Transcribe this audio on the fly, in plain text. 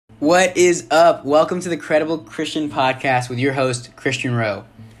What is up? Welcome to the Credible Christian Podcast with your host, Christian Rowe.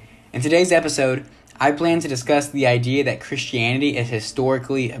 In today's episode, I plan to discuss the idea that Christianity is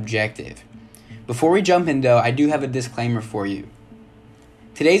historically objective. Before we jump in, though, I do have a disclaimer for you.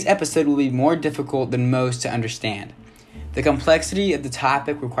 Today's episode will be more difficult than most to understand. The complexity of the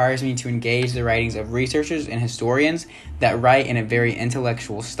topic requires me to engage the writings of researchers and historians that write in a very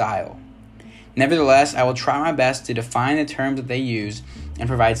intellectual style. Nevertheless, I will try my best to define the terms that they use and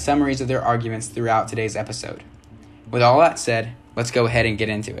provide summaries of their arguments throughout today's episode. With all that said, let's go ahead and get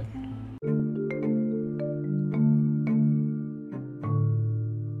into it.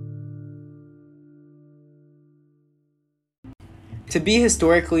 To be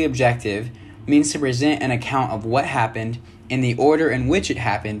historically objective means to present an account of what happened in the order in which it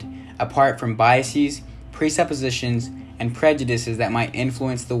happened, apart from biases, presuppositions, and prejudices that might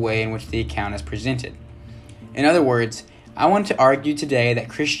influence the way in which the account is presented. In other words, I want to argue today that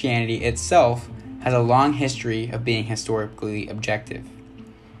Christianity itself has a long history of being historically objective.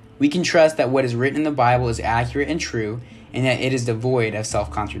 We can trust that what is written in the Bible is accurate and true, and that it is devoid of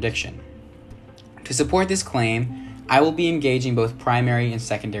self-contradiction. To support this claim, I will be engaging both primary and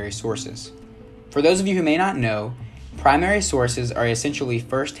secondary sources. For those of you who may not know, primary sources are essentially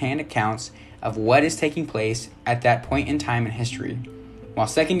first-hand accounts of what is taking place at that point in time in history, while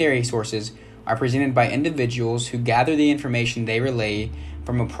secondary sources are presented by individuals who gather the information they relay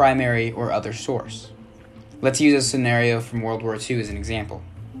from a primary or other source. Let's use a scenario from World War II as an example.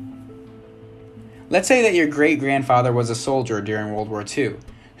 Let's say that your great-grandfather was a soldier during World War II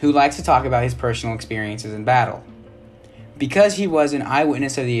who likes to talk about his personal experiences in battle. Because he was an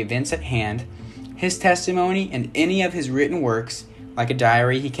eyewitness of the events at hand, his testimony and any of his written works, like a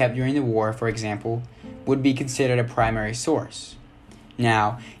diary he kept during the war, for example, would be considered a primary source.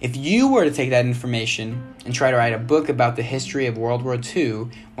 Now, if you were to take that information and try to write a book about the history of World War II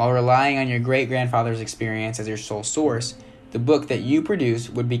while relying on your great-grandfather's experience as your sole source, the book that you produce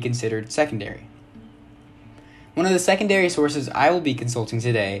would be considered secondary. One of the secondary sources I will be consulting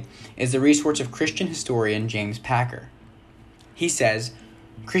today is the research of Christian historian James Packer. He says,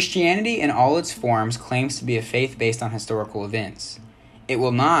 Christianity in all its forms claims to be a faith based on historical events. It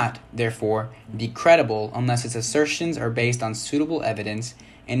will not, therefore, be credible unless its assertions are based on suitable evidence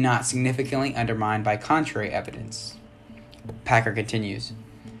and not significantly undermined by contrary evidence. Packer continues,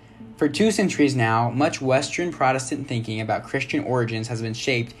 for 2 centuries now, much Western Protestant thinking about Christian origins has been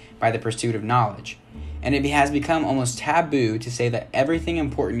shaped by the pursuit of knowledge, and it has become almost taboo to say that everything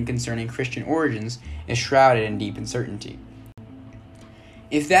important concerning Christian origins is shrouded in deep uncertainty.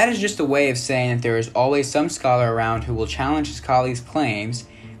 If that is just a way of saying that there is always some scholar around who will challenge his colleagues' claims,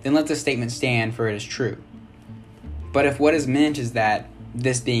 then let the statement stand, for it is true. But if what is meant is that,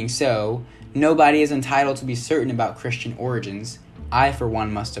 this being so, nobody is entitled to be certain about Christian origins, I for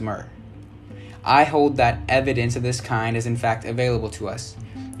one must demur. I hold that evidence of this kind is in fact available to us,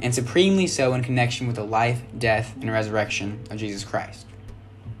 and supremely so in connection with the life, death, and resurrection of Jesus Christ.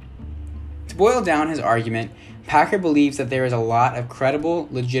 To boil down his argument, Packer believes that there is a lot of credible,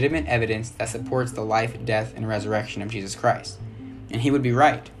 legitimate evidence that supports the life, death, and resurrection of Jesus Christ. And he would be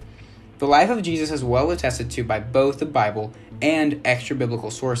right. The life of Jesus is well attested to by both the Bible and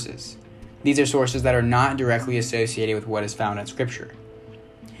extra-biblical sources. These are sources that are not directly associated with what is found in Scripture.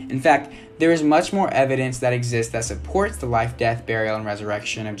 In fact, there is much more evidence that exists that supports the life, death, burial, and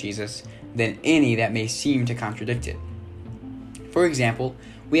resurrection of Jesus than any that may seem to contradict it. For example,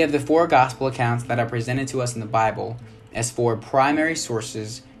 we have the 4 gospel accounts that are presented to us in the Bible as 4 primary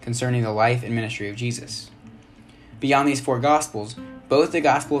sources concerning the life and ministry of Jesus. Beyond these 4 gospels, both the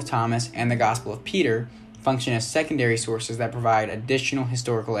Gospel of Thomas and the Gospel of Peter function as secondary sources that provide additional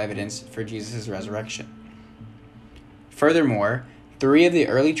historical evidence for Jesus' resurrection. Furthermore, 3 of the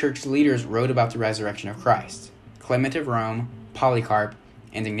early church leaders wrote about the resurrection of Christ: Clement of Rome, Polycarp,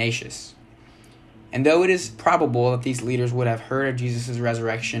 and Ignatius. And though it is probable that these leaders would have heard of Jesus'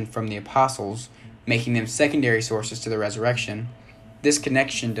 resurrection from the apostles, making them secondary sources to the resurrection, this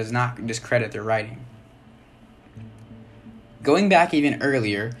connection does not discredit their writing. Going back even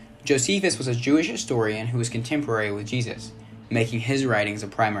earlier, Josephus was a Jewish historian who was contemporary with Jesus, making his writings a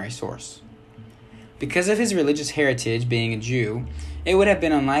primary source. Because of his religious heritage being a Jew, it would have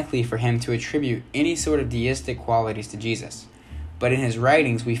been unlikely for him to attribute any sort of deistic qualities to Jesus, but in his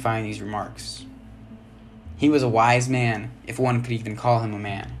writings we find these remarks. He was a wise man, if one could even call him a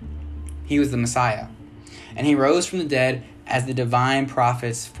man. He was the Messiah, and he rose from the dead as the divine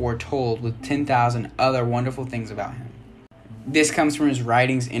prophets foretold, with 10,000 other wonderful things about him. This comes from his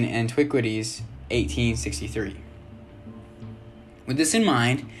writings in Antiquities, 1863. With this in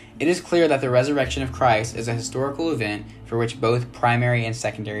mind, It is clear that the resurrection of Christ is a historical event for which both primary and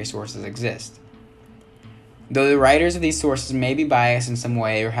secondary sources exist. Though the writers of these sources may be biased in some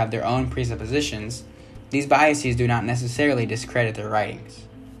way or have their own presuppositions, these biases do not necessarily discredit their writings.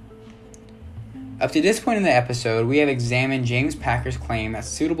 Up to this point in the episode, we have examined James Packer's claim that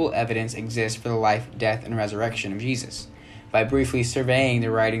suitable evidence exists for the life, death, and resurrection of Jesus, by briefly surveying the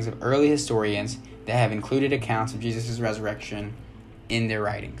writings of early historians that have included accounts of Jesus' resurrection in their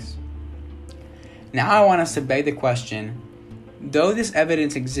writings. Now I want us to beg the question, though this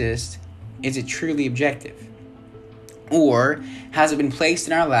evidence exists, is it truly objective? Or has it been placed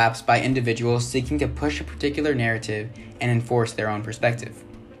in our laps by individuals seeking to push a particular narrative and enforce their own perspective?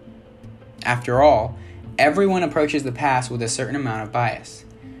 After all, everyone approaches the past with a certain amount of bias,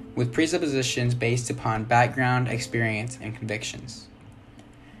 with presuppositions based upon background, experience, and convictions.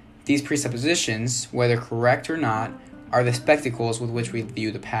 These presuppositions, whether correct or not, are the spectacles with which we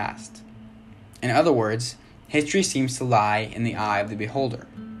view the past. In other words, history seems to lie in the eye of the beholder.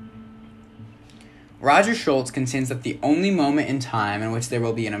 Roger Schultz contends that the only moment in time in which there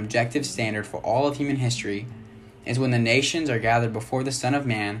will be an objective standard for all of human history is when the nations are gathered before the Son of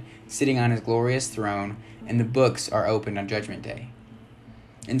Man sitting on his glorious throne and the books are opened on Judgment Day.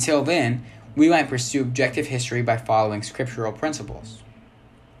 Until then, we might pursue objective history by following scriptural principles.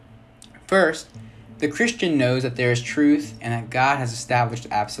 First, the Christian knows that there is truth and that God has established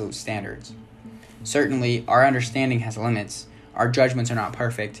absolute standards. Certainly, our understanding has limits, our judgments are not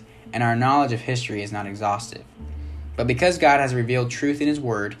perfect, and our knowledge of history is not exhaustive. But because God has revealed truth in His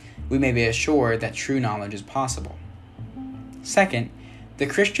Word, we may be assured that true knowledge is possible. Second, the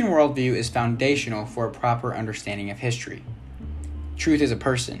Christian worldview is foundational for a proper understanding of history. Truth is a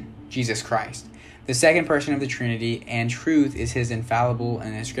person, Jesus Christ, the second person of the Trinity, and truth is His infallible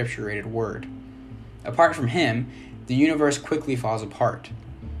and inscripturated Word. Apart from Him, the universe quickly falls apart.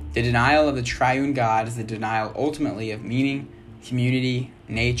 The denial of the triune God is the denial ultimately of meaning, community,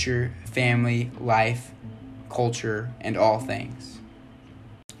 nature, family, life, culture, and all things.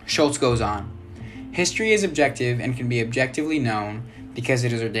 Schultz goes on, history is objective and can be objectively known because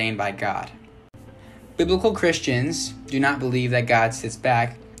it is ordained by God. Biblical Christians do not believe that God sits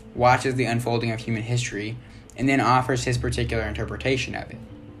back, watches the unfolding of human history, and then offers His particular interpretation of it.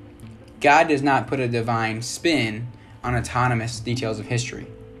 God does not put a divine spin on autonomous details of history.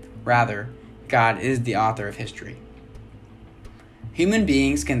 Rather, God is the author of history. Human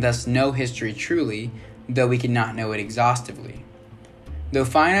beings can thus know history truly, though we cannot know it exhaustively. Though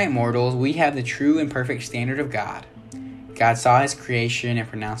finite mortals, we have the true and perfect standard of God. God saw His creation and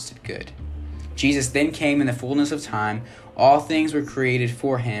pronounced it good. Jesus then came in the fullness of time. All things were created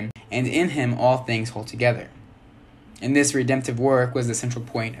for Him, and in Him all things hold together. And this redemptive work was the central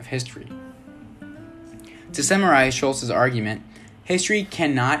point of history. To summarize Schultz's argument, history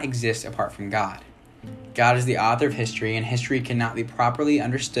cannot exist apart from God. God is the author of history, and history cannot be properly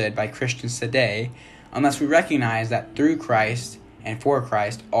understood by Christians today unless we recognize that through Christ and for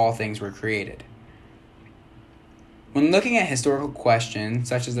Christ all things were created. When looking at historical questions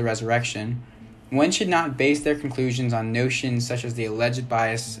such as the resurrection, one should not base their conclusions on notions such as the alleged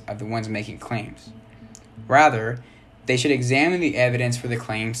bias of the ones making claims. Rather, they should examine the evidence for the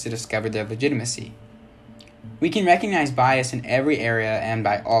claims to discover their legitimacy. We can recognize bias in every area and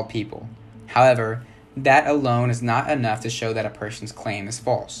by all people. However, that alone is not enough to show that a person's claim is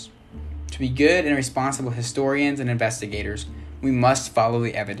false. To be good and responsible historians and investigators, we must follow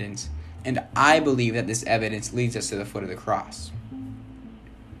the evidence, and I believe that this evidence leads us to the foot of the cross.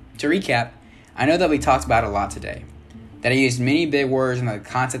 To recap, I know that we talked about a lot today, that I used many big words and the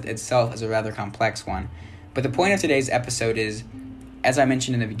concept itself is a rather complex one, but the point of today's episode is, as I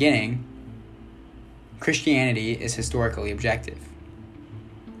mentioned in the beginning, Christianity is historically objective.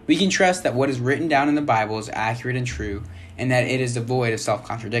 We can trust that what is written down in the Bible is accurate and true, and that it is devoid of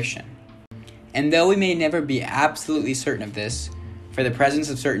self-contradiction. And though we may never be absolutely certain of this, for the presence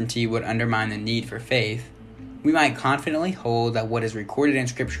of certainty would undermine the need for faith, we might confidently hold that what is recorded in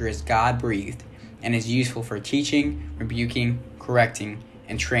Scripture is God-breathed and is useful for teaching, rebuking, correcting,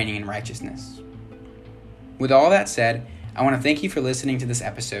 and training in righteousness. With all that said, I want to thank you for listening to this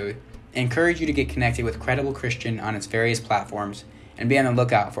episode and encourage you to get connected with Credible Christian on its various platforms and be on the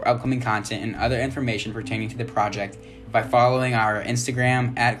lookout for upcoming content and other information pertaining to the project by following our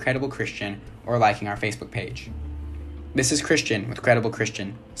Instagram @CredibleChristian or liking our Facebook page. This is Christian with Credible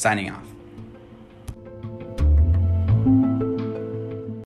Christian, signing off.